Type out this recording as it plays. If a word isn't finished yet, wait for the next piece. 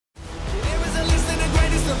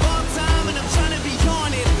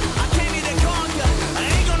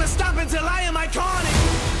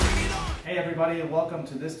Hey everybody, and welcome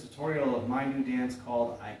to this tutorial of my new dance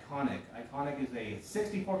called Iconic. Iconic is a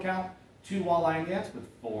 64 count, 2-wall line dance with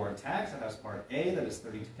 4 tags. It has part A that is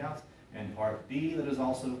 32 counts and part B that is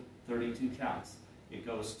also 32 counts. It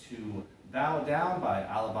goes to Bow Down by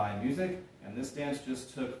Alibi Music, and this dance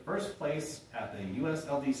just took first place at the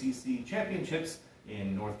USLDCC Championships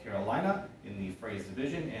in North Carolina in the phrase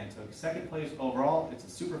division and took second place overall. It's a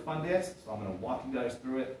super fun dance, so I'm going to walk you guys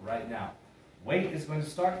through it right now. Weight is going to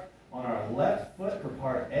start on our left foot for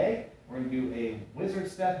part A. We're going to do a wizard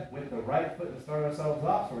step with the right foot to start ourselves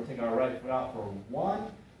off. So we're going to take our right foot out for 1,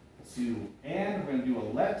 2, and we're going to do a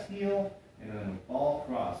left heel and then a ball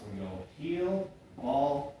cross. So we're going to go heel,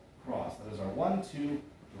 ball, cross. That is our 1, 2,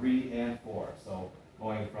 3, and 4. So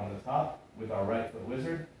going from the top with our right foot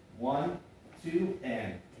wizard, 1, 2,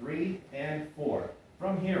 and 3, and 4.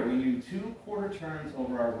 From here, we do 2 quarter turns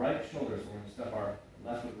over our right shoulder. So we're going to step our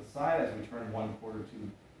left foot to the side as we turn 1 quarter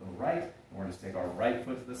to the right, and we're going to take our right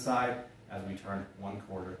foot to the side as we turn 1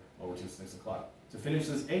 quarter over to 6 o'clock. To finish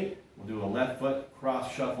this 8, we'll do a left foot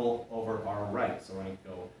cross shuffle over our right. So we're going to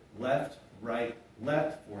go left, right,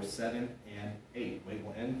 left for 7 and 8. Weight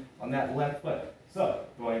will end on that left foot. So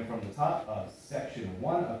going from the top of section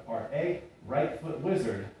 1 of part A, right foot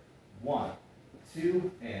wizard, 1,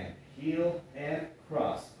 2, and heel and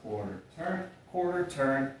cross, quarter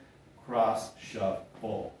turn, cross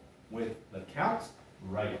shuffle. With the counts,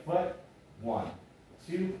 right foot, 1,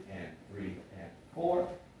 2, and 3, and 4,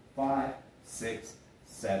 5, 6,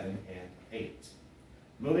 7, and 8.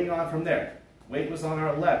 Moving on from there, weight was on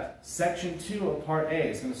our left. Section 2 of part A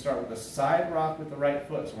is going to start with a side rock with the right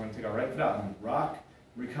foot. So we're going to take our right foot out and rock,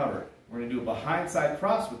 recover. We're going to do a behind side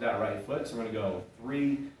cross with that right foot. So we're going to go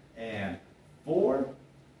 3 and 4.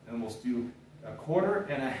 And we'll do a quarter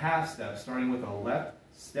and a half step, starting with a left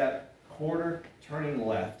step, quarter, turning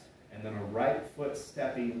left, and then a right foot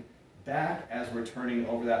stepping back as we're turning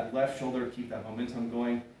over that left shoulder. Keep that momentum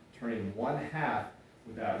going, turning 1/2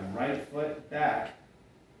 with that right foot back.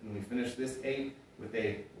 And we finish this 8 with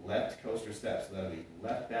a left coaster step. So that'll be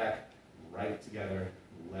left back, right together,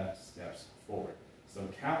 left steps forward. So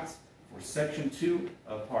counts for section 2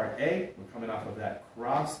 of part A. We're coming off of that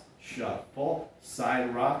cross shuffle,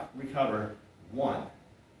 side rock, recover, 1,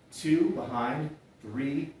 2, behind,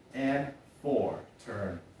 3, and 4.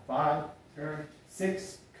 Turn 5, turn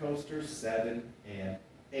 6, coaster 7, and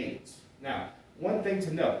 8. Now, one thing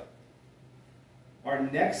to note, our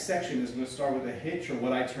next section is going to start with a hitch, or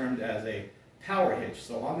what I termed as a power hitch.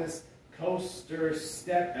 So on this coaster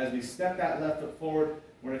step, as we step that left foot forward,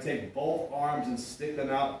 we're going to take both arms and stick them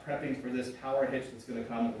out, prepping for this power hitch that's going to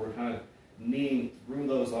come. We're kind of kneeing through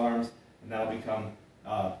those arms, and that'll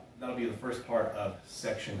be the first part of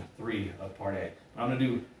section 3 of part A. I'm going to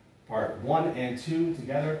do part 1 and 2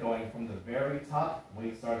 together, going from the very top.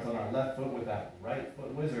 Weight starts on our left foot with that right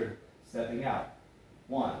foot wizard stepping out.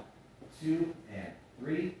 1, 2, and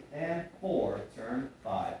 3, and 4. Turn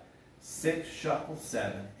 5, 6, shuffle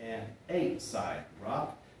 7, and 8. Side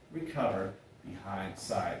rock, recover, behind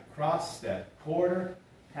side cross step, quarter,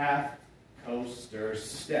 half, coaster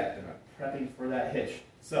step. And I'm prepping for that hitch.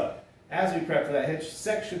 So as we prep for that hitch,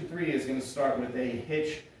 section 3 is going to start with a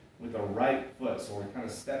hitch with the right foot. So we're kind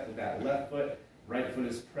of step with that left foot. Right foot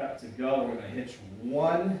is prepped to go. We're going to hitch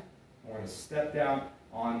 1. And we're going to step down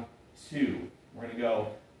on 2. We're going to go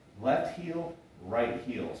left heel, right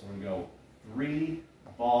heel. So we're going to go 3,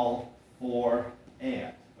 ball, 4,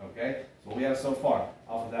 and. Okay? So what we have so far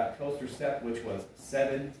off of that coaster step, which was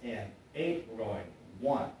 7 and 8, we're going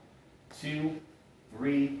 1, 2,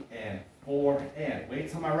 3, and 4, and.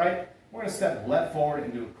 Weights on my right. We're going to step left forward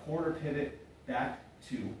and do a quarter pivot back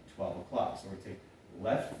to 12 o'clock. So we're going to take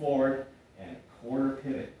left forward and quarter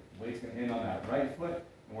pivot. Weight's going to end on that right foot,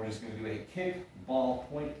 and we're just going to do a kick, ball,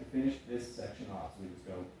 point to finish this section off. So we just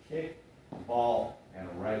go kick, ball, and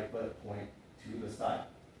a right foot point to the side.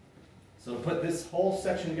 So to put this whole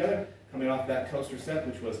section together, coming off that coaster step,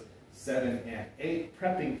 which was 7 and 8,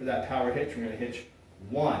 prepping for that power hitch, we're going to hitch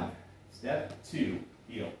 1, step 2,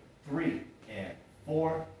 heel, 3, and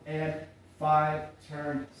 4, and 5,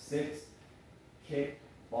 turn 6, kick,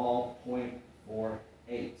 ball, point, 4,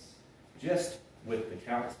 8. Just with the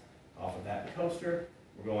counts off of that coaster,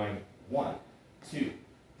 we're going 1, 2,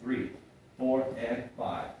 3, 4, and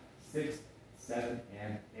 5, 6, 7,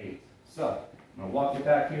 and 8. So I'm going to walk it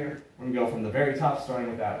back here. We're going to go from the very top, starting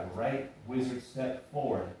with that right wizard step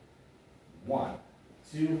forward. 1,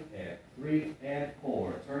 2, and 3, and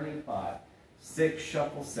 4. Turning 5, 6,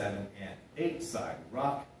 shuffle 7, and 8. Side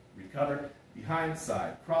rock, recover, behind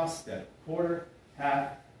side cross step, quarter,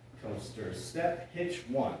 half, coaster step, hitch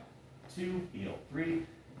 1, 2, heel 3,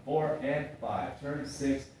 4, and 5. Turn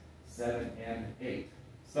 6, 7, and 8.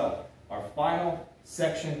 So our final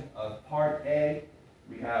section of part A,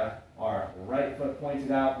 we have our right foot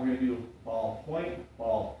pointed out. We're going to do ball,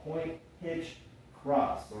 point, hitch,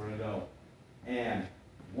 cross. So we're going to go and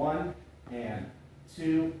 1, and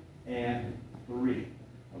 2, and 3.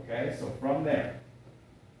 Okay, so from there,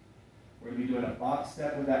 we're going to be doing a box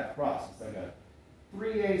step with that cross. It's like a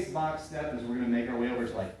 3/8 box step as we're going to make our way over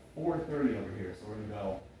to like 430 over here. So we're going to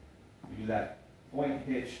go, we do that point,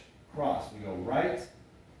 hitch, cross. We go right,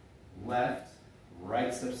 left,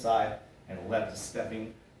 right step side, and left is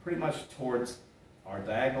stepping pretty much towards our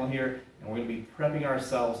diagonal here. And we're going to be prepping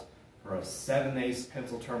ourselves for a 7/8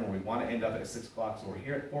 pencil turn where we want to end up at 6 o'clock. So we're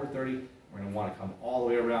here at 4:30. We're going to want to come all the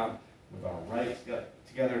way around with our right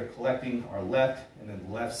together, collecting our left, and then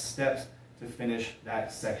left steps to finish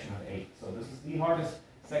that section of 8. So this is the hardest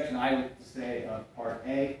section, I would say, of part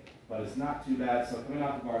A, but it's not too bad. So coming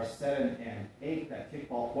off of our 7 and 8, that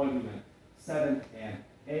kickball point movement, 7 and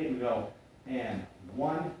 8, we go and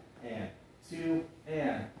 1 and 2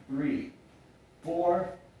 and 3, 4,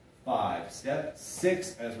 5, step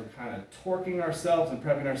 6 as we're kind of torquing ourselves and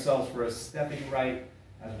prepping ourselves for a stepping right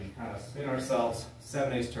as we kind of spin ourselves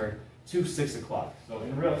 7/8 turn to 6 o'clock. So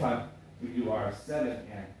in real time, we do our 7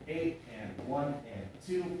 and 8 and 1 and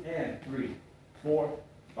 2 and 3, 4,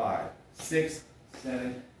 5, 6,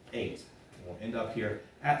 7, 8. And we'll end up here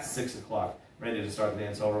at 6 o'clock, ready to start the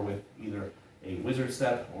dance over with either a wizard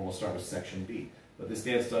step or we'll start with section B. But this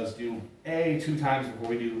dance does do A 2 times before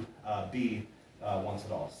we do B once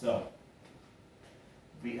at all. So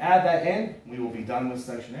if we add that in, we will be done with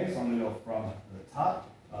section A. So I'm going to go from the top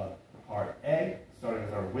of part A, starting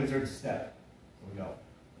with our wizard step. So we go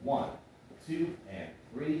 1, 2, and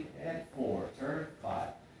 3, and 4, turn 5,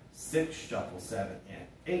 6, shuffle 7, and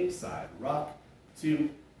 8, side rock, 2,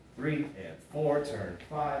 3, and 4, turn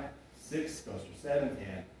 5, 6, coaster 7,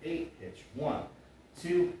 and 8, hitch 1,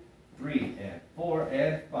 2, 3, and 4,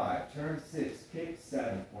 and 5, turn 6, kick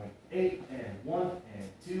 7, point 8, and 1, and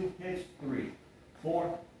 2, hitch 3,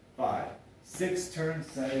 4, 5, 6, turn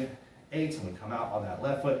 7, 8, and we come out on that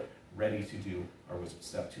left foot, ready to do our wizard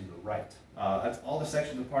step to the right. That's all the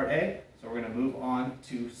sections of part A, so we're going to move on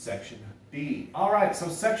to section B. All right, so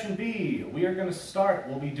section B, we are going to start,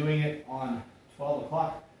 we'll be doing it on 12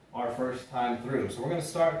 o'clock, our first time through. So we're going to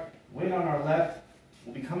start weight on our left.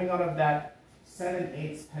 We'll be coming out of that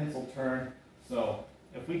 7/8 pencil turn. So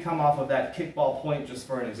if we come off of that kickball point, just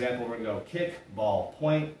for an example, we're going to go kick, ball,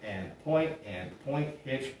 point, and point,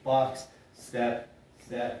 hitch, box, step,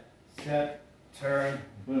 step, step, turn,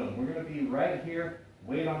 boom. We're going to be right here,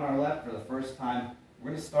 weight on our left for the first time.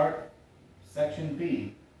 We're going to start section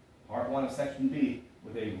B, part 1 of section B,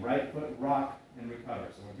 with a right foot rock and recover.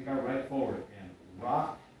 So we're going to take our right forward and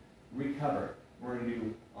rock, recover. We're going to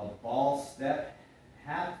do a ball step,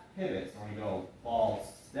 half pivot. So we're going to go ball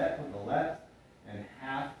step with the left and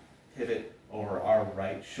half pivot over our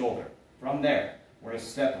right shoulder. From there, we're going to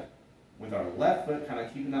step with our left foot, kind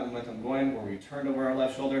of keeping that momentum going, where we turn over our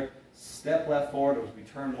left shoulder, step left forward as we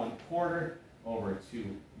turn 1/4 over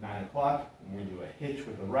to 9 o'clock. And we're going to do a hitch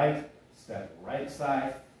with the right, step right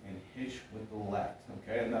side, and hitch with the left.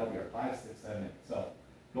 Okay, and that'll be our 5, 6, 7, 8. So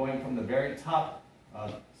going from the very top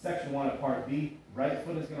of section 1 of part B, right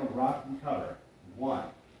foot is going to rock and cover. 1,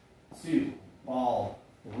 2, ball,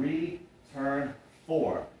 3, turn,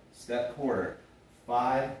 4, step quarter,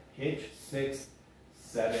 5, hitch, 6,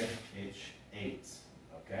 7, hitch, 8.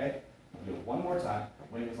 Okay? We'll do it one more time.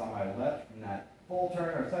 Weight is on my left from that full turn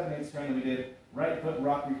or 7/8 turn that we did. Right foot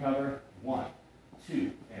rock recover. 1,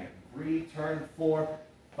 2, and 3, turn 4,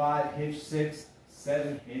 5, hitch 6,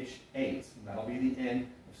 7, hitch 8. And that'll be the end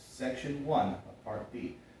of section 1 of part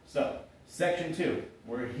B. So, section 2,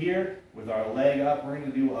 we're here with our leg up. We're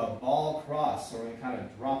going to do a ball cross. So we're going to kind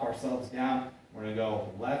of drop ourselves down. We're going to go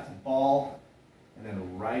left ball and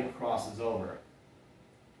then right crosses over.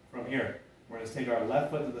 From here, we're going to take our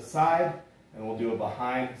left foot to the side and we'll do a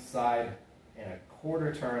behind, side, and a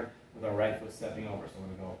quarter turn with our right foot stepping over. So we're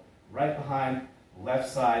going to go right behind, left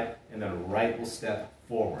side, and then right will step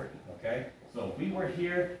forward. Okay? So if we were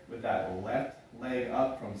here with that left leg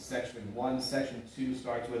up from section 1, section 2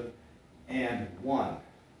 starts with and 1,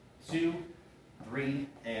 2, 3,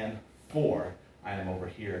 and 4. I am over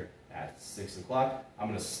here at 6 o'clock. I'm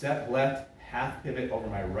going to step left, half pivot over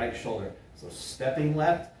my right shoulder. So stepping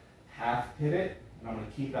left, half pivot, and I'm going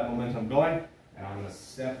to keep that momentum going, and I'm going to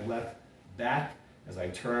step left back as I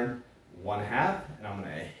turn 1/2, and I'm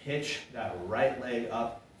going to hitch that right leg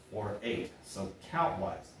up for 8. So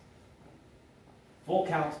count-wise, full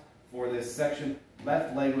count for this section.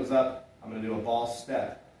 Left leg was up. I'm going to do a ball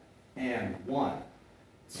step, and 1,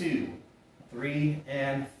 2, 3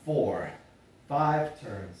 and 4, 5,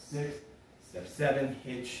 turn 6, step 7,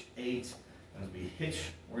 hitch 8. As we hitch,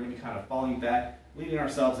 we're going to be kind of falling back, leading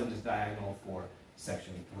ourselves into diagonal for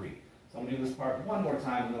section 3. So I'm going to do this part one more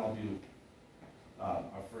time, and then I'll do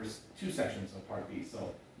our first 2 sections of part B.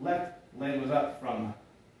 So left leg was up from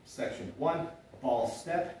section 1, ball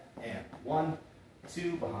step, and 1,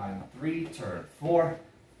 2, behind 3, turn 4,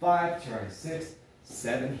 5, turn 6,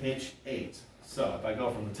 7, hitch 8. So if I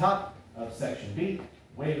go from the top of section B,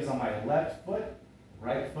 weight is on my left foot,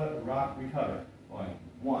 right foot, rock, recover. Going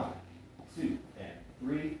 1, 2, and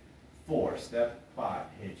 3, 4, step 5,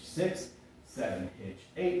 hitch 6, 7, hitch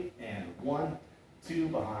 8, and 1, 2,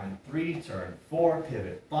 behind 3, turn 4,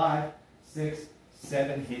 pivot 5, 6,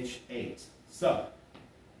 7, hitch 8. So,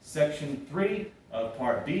 section 3 of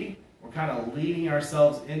part B, we're kind of leading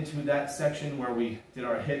ourselves into that section where we did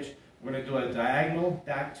our hitch. We're going to do a diagonal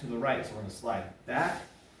back to the right. So we're going to slide back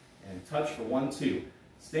and touch for 1, 2.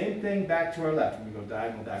 Same thing back to our left. We're going to go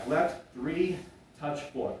diagonal back left, 3, touch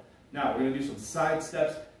 4. Now we're going to do some side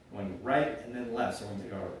steps, going right and then left. So we're going to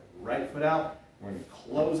take our right foot out, we're going to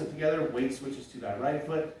close it together, weight switches to that right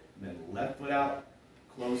foot, and then left foot out,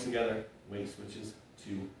 close together, weight switches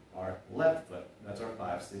to our left foot. That's our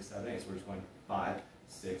 5, 6, 7, 8. So we're just going 5,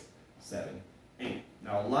 6, 7, 8.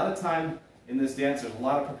 Now a lot of time in this dance, there's a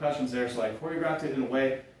lot of percussions there, so I choreographed it in a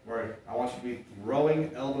way where I want you to be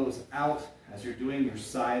throwing elbows out as you're doing your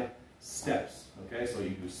side steps. Okay, so you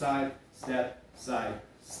do side, step,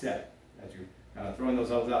 step. As you're kind of throwing those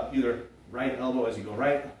elbows out, either right elbow as you go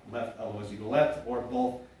right, left elbow as you go left, or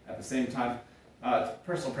both at the same time. It's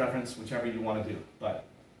personal preference, whichever you want to do. But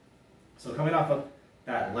so coming off of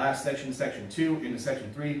that last section, section 2, into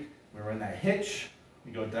section 3, where we're in that hitch,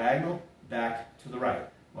 we go diagonal, back to the right.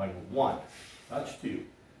 Like 1, touch 2,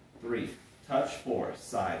 3, touch 4,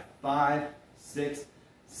 side 5, 6,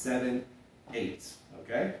 7, 8.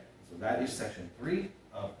 Okay? So that is section 3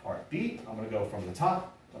 of part B. I'm going to go from the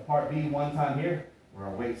top of part B one time here, where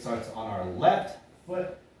our weight starts on our left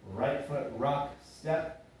foot, right foot, rock,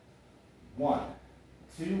 step. 1,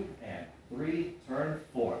 2, and 3, turn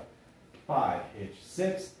 4, 5, hitch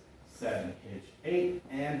 6, 7, hitch 8,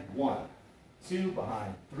 and 1, 2,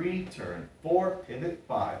 behind 3, turn 4, pivot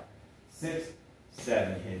 5, 6,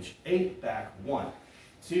 7, hitch 8, back 1,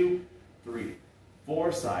 2, 3,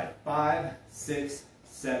 4, side 5, 6,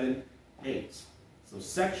 7, 8. So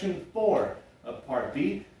section 4 of part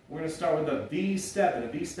B, we're going to start with a V step, and a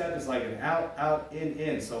V step is like an out, out,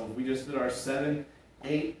 in. So we just did our 7,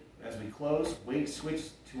 8 as we close, weight switch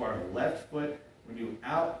to our left foot. We're going to do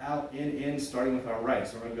out, out, in, starting with our right.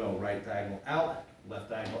 So we're going to go right diagonal out,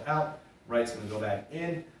 left diagonal out, right's going to go back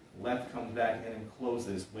in, left comes back in and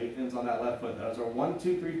closes. Weight ends on that left foot. That is our 1,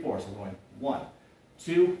 2, 3, 4. So we're going 1,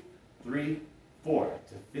 2, 3, 4.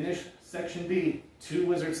 To finish section B, 2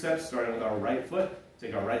 wizard steps starting with our right foot.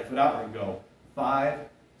 Take our right foot out. We're going to go 5,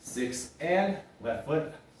 6, and left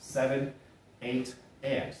foot, 7, 8,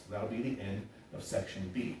 and. So that'll be the end of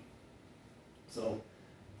section B. So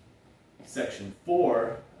section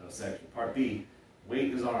 4 of section part B,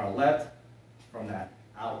 weight is on our left from that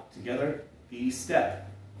out together, B step.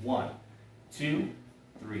 1, 2,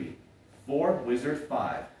 3, 4, wizard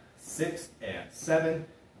 5, 6, and 7,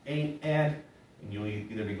 8, and you'll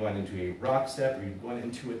either be going into a rock step or you're going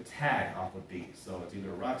into a tag off of B. So it's either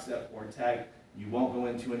a rock step or a tag. You won't go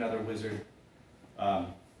into another wizard.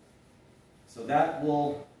 So that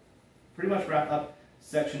will pretty much wrap up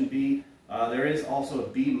section B. There is also a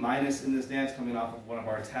B minus in this dance coming off of one of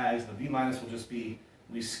our tags. The B minus will just be,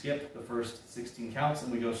 we skip the first 16 counts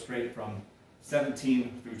and we go straight from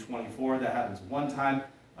 17 through 24. That happens one time,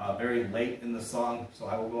 very late in the song. So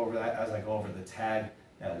I will go over that as I go over the tag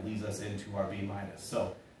that leads us into our B minus.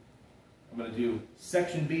 So I'm going to do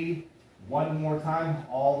section B one more time,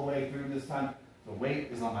 all the way through this time. The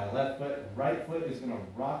weight is on my left foot. Right foot is going to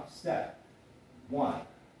rock step. 1,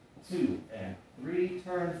 2, and 3,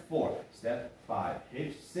 turn 4. Step 5,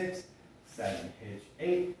 hitch 6, 7, hitch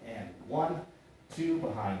 8, and 1, 2,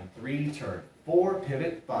 behind 3, turn 4,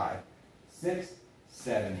 pivot 5, 6,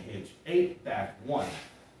 7, hitch 8, back 1,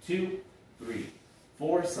 2, 3,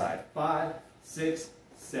 4, side 5, 6,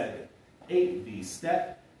 7, 8, V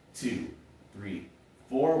step, 2, 3,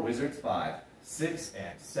 4, wizards 5, 6,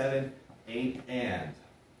 and 7, 8, and.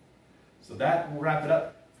 So that will wrap it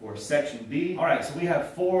up for section B. All right, so we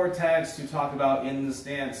have 4 tags to talk about in this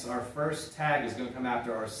dance. Our first tag is going to come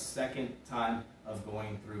after our second time of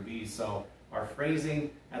going through B. So our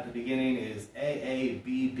phrasing at the beginning is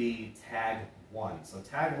AABB tag 1. So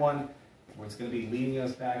tag 1, where it's going to be leading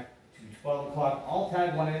us back to 12 o'clock. All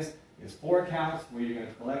tag 1 is 4 counts where you're going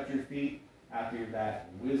to collect your feet, After that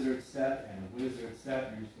wizard step and wizard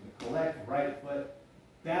step, you're just going to collect right foot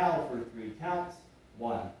down for 3 counts.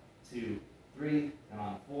 1, 2, 3, and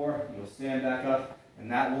on 4, you'll stand back up,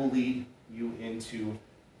 and that will lead you into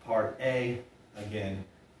part A again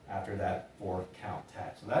after that 4 count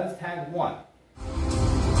tag. So that is tag 1.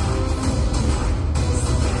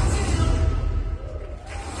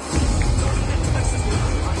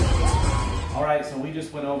 All right, so we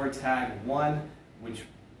just went over tag 1, which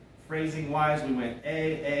phrasing wise, we went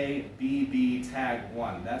A, B, B, tag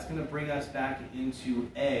 1. That's going to bring us back into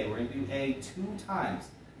A. We're going to do A 2 times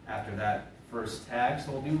after that first tag.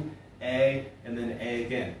 So we'll do A and then A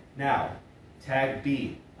again. Now, tag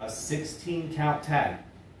B, a 16 count tag.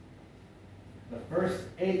 The first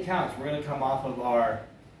 8 counts, we're going to come off of our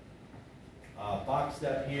box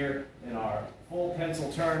step here in our full pencil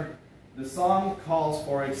turn. The song calls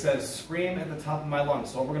for, it says, scream at the top of my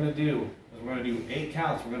lungs. So what we're going to do is we're going to do 8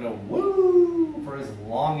 counts. We're going to woo for as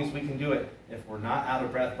long as we can do it if we're not out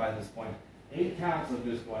of breath by this point. 8 counts of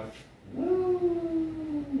just going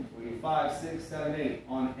woo. We do 5, 6, 7, 8.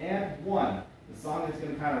 On and 1, the song is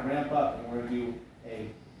going to kind of ramp up, and we're going to do a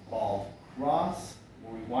ball cross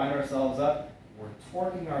where we wind ourselves up. We're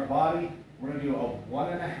torquing our body. We're going to do a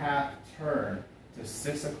 1.5 turn to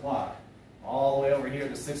 6 o'clock. All the way over here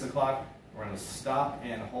to 6 o'clock. We're going to stop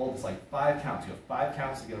and hold. It's like 5 counts. You have 5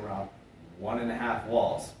 counts to get around 1.5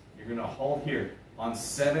 walls. You're going to hold here on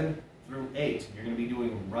 7 through 8. You're going to be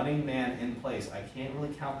doing running man in place. I can't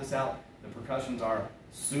really count this out. The percussions are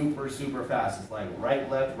super, super fast. It's like right,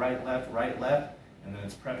 left, right, left, right, left. And then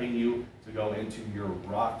it's prepping you to go into your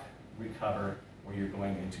rock recover, where you're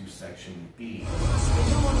going into section B.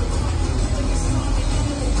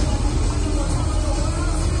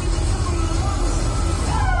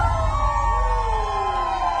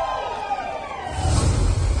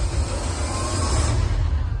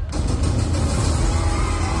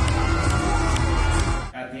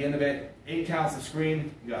 At the end of it, 8 counts of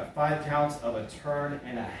scream, you got 5 counts of a turn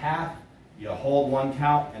and a half. You hold 1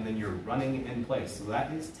 count, and then you're running in place. So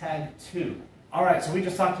that is tag 2. All right, so we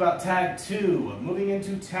just talked about tag 2. Moving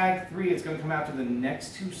into tag 3, it's going to come after the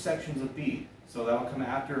next 2 sections of B. So that'll come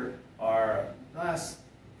after our last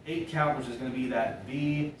 8 count, which is going to be that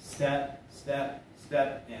B, step, step,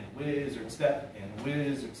 step, and wizard step, and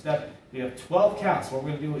wizard step. We have 12 counts. What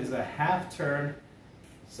we're going to do is a half turn.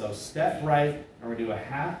 So step right, and we're going to do a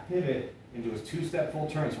half pivot into a 2-step full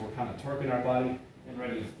turn. So we're kind of torquing our body and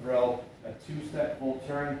ready to throw a 2-step full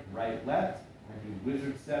turn, right, left. We're going to do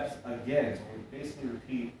wizard steps again. So we're going to basically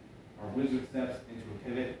repeat our wizard steps into a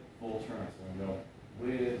pivot, full turn. So we're going to go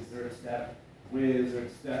wizard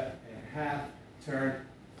step, and half, turn,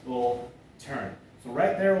 full turn. So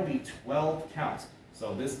right there will be 12 counts.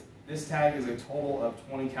 So this tag is a total of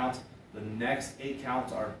 20 counts. The next 8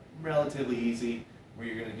 counts are relatively easy, where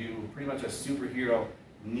you're going to do pretty much a superhero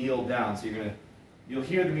kneel down. So you'll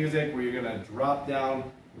hear the music where you're going to drop down.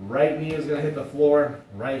 Right knee is going to hit the floor,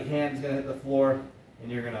 right hand is going to hit the floor, and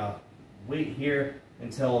you're going to wait here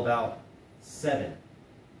until about 7.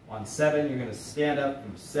 On 7, you're going to stand up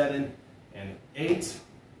from 7 and 8,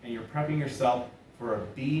 and you're prepping yourself for a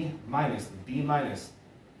B minus, the B minus.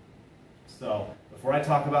 So before I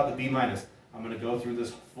talk about the B minus, I'm going to go through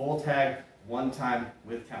this full tag 1 time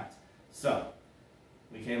with counts. So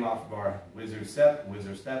we came off of our wizard step,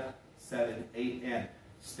 7, 8, and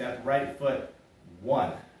step right foot,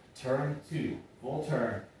 1, turn 2, full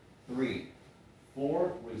turn, 3,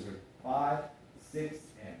 4, wizard, 5, 6,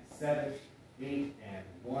 and 7, 8, and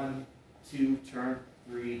 1, 2, turn,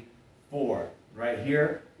 3, 4. Right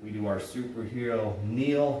here, we do our superhero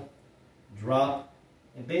kneel, drop,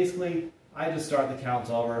 and basically, I just start the counts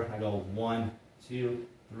over. I go 1, 2,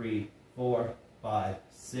 3, 4, 5,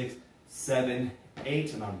 6, 7,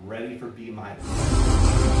 8, and I'm ready for B minus.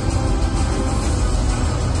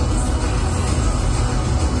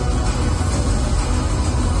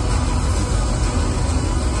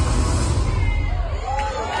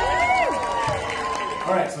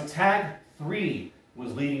 All right, so tag 3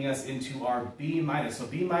 was leading us into our B minus. So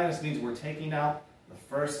B minus means we're taking out the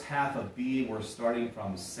first half of B. We're starting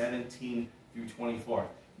from 17 through 24.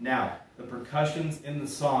 Now, the percussions in the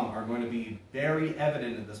song are going to be very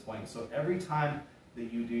evident at this point. So every time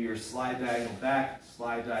that you do your slide diagonal back,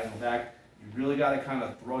 you really got to kind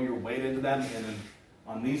of throw your weight into them. And then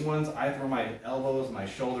on these ones, I throw my elbows, my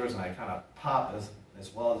shoulders, and I kind of pop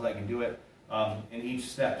as well as I can do it in each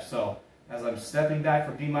step. So as I'm stepping back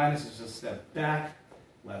for B minus, it's just step back,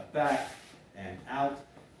 left back, and out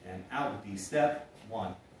with B step.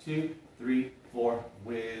 1, 2, 3, 4,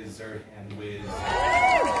 wizard and wizard.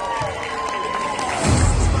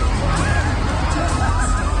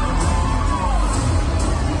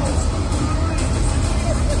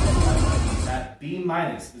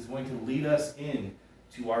 lead us in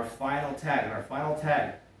to our final tag. And our final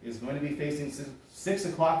tag is going to be facing 6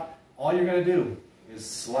 o'clock. All you're going to do is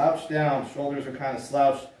slouch down. Shoulders are kind of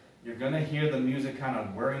slouched. You're going to hear the music kind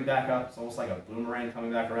of whirring back up. It's almost like a boomerang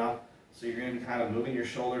coming back around. So you're going to be kind of moving your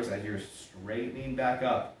shoulders as you're straightening back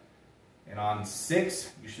up. And on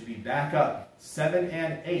 6, you should be back up. 7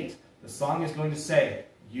 and 8, the song is going to say,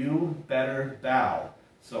 "You better bow."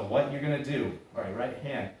 So what you're going to do, all right, right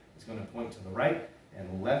hand is going to point to the right,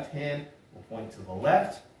 and left hand will point to the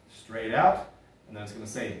left, straight out. And then it's going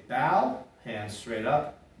to say, "Bow," hands straight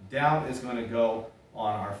up. Down is going to go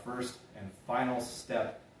on our first and final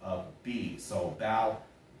step of B. So bow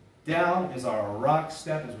down is our rock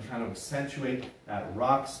step, as we kind of accentuate that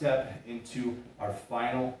rock step into our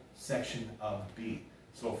final section of B.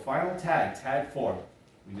 So final tag, tag 4.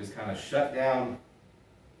 We just kind of shut down.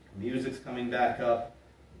 Music's coming back up,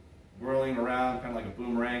 whirling around, kind of like a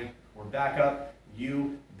boomerang. We're back up.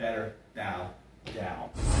 You better bow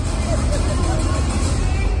down.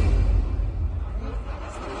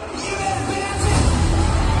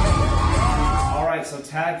 Alright, so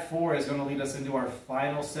tag 4 is going to lead us into our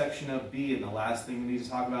final section of B, and the last thing we need to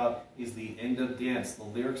talk about is the end of dance. The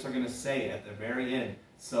lyrics are going to say at the very end,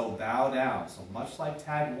 "So bow down." So much like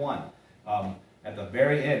tag 1, at the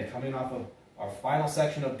very end, coming off of our final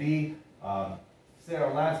section of B, say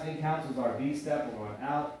our last 8 counts is our B step. We're going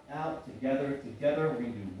out, out, together, together. We're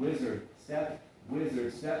going to do wizard step,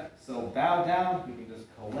 wizard step. So bow down, we can just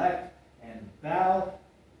collect and bow,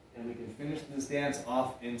 and we can finish this dance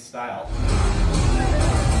off in style.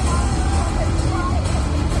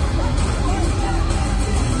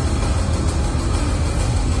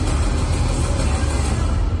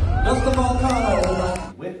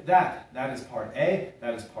 With that, that is part A,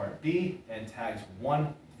 that is part B, and tags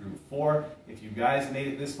 1 through 4. If you guys made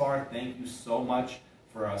it this far, thank you so much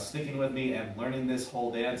for sticking with me and learning this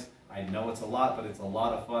whole dance. I know it's a lot, but it's a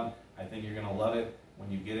lot of fun. I think you're going to love it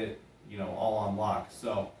when you get it, all on lock.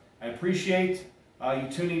 So I appreciate you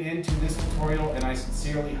tuning into this tutorial, and I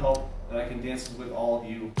sincerely hope that I can dance with all of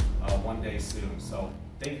you one day soon. So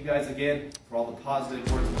thank you guys again for all the positive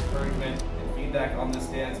words of encouragement and feedback on this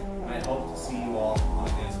dance, and I hope to see you all on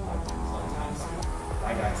the dance floor sometime soon.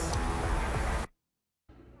 Bye guys.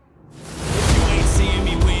 If you ain't seeing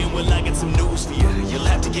me win, well I got some news for you. You'll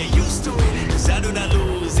have to get used to it, cause I do not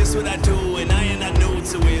lose, this what I do, and I am not new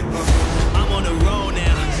to it. I'm on the road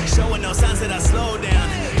now, showing no signs that I slow down.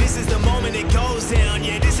 This is the moment it goes down,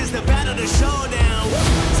 yeah, this is the battle, the showdown.